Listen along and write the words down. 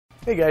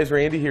Hey guys,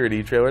 Randy here at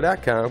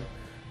etrailer.com.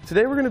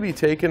 Today we're going to be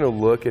taking a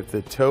look at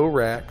the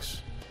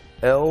Tow-Rax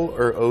L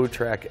or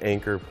O-track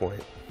anchor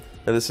point.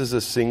 Now this is a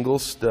single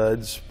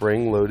stud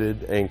spring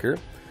loaded anchor.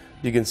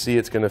 You can see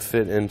it's going to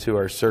fit into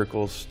our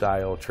circle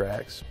style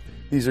tracks.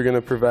 These are going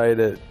to provide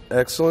an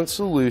excellent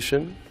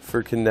solution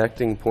for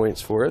connecting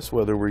points for us,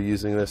 whether we're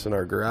using this in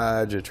our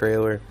garage, a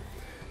trailer.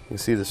 You can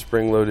see the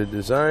spring loaded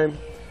design.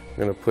 I'm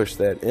going to push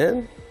that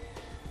in,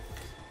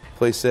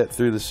 place that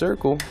through the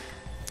circle,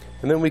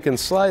 and then we can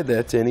slide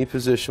that to any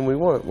position we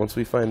want. Once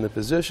we find the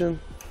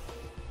position,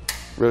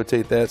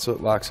 rotate that so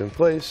it locks in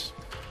place,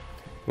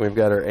 and we've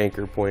got our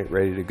anchor point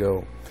ready to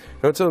go.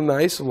 Now it's a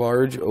nice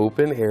large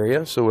open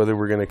area, so whether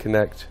we're going to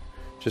connect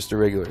just a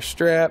regular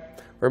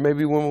strap, or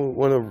maybe when we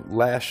want to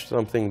lash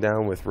something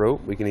down with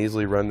rope, we can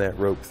easily run that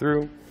rope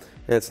through,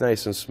 and it's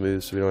nice and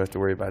smooth so we don't have to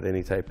worry about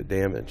any type of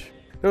damage.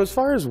 Now as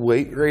far as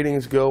weight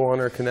ratings go on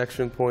our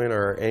connection point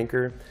or our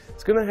anchor,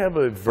 it's going to have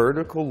a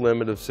vertical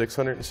limit of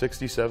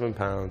 667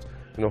 pounds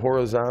and a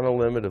horizontal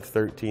limit of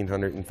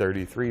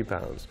 1,333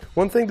 pounds.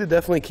 One thing to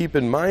definitely keep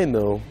in mind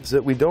though is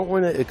that we don't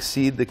want to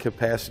exceed the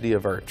capacity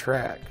of our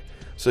track.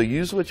 So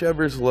use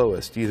whichever is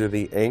lowest, either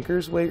the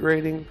anchor's weight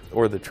rating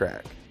or the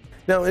track.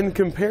 Now in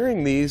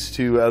comparing these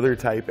to other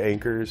type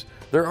anchors,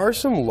 there are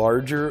some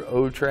larger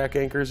O-track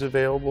anchors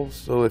available,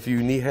 so if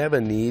you have a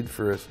need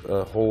for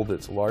a hole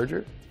that's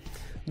larger,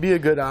 be a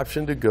good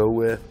option to go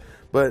with.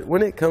 But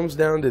when it comes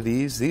down to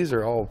these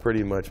are all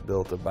pretty much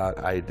built about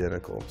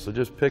identical. So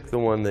just pick the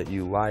one that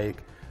you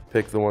like,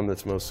 pick the one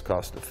that's most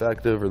cost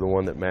effective, or the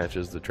one that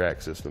matches the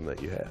track system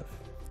that you have.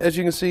 As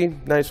you can see,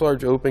 nice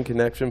large open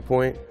connection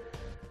point,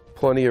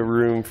 plenty of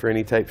room for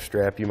any type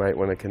strap you might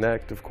want to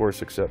connect, of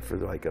course, except for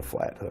like a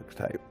flat hook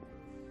type.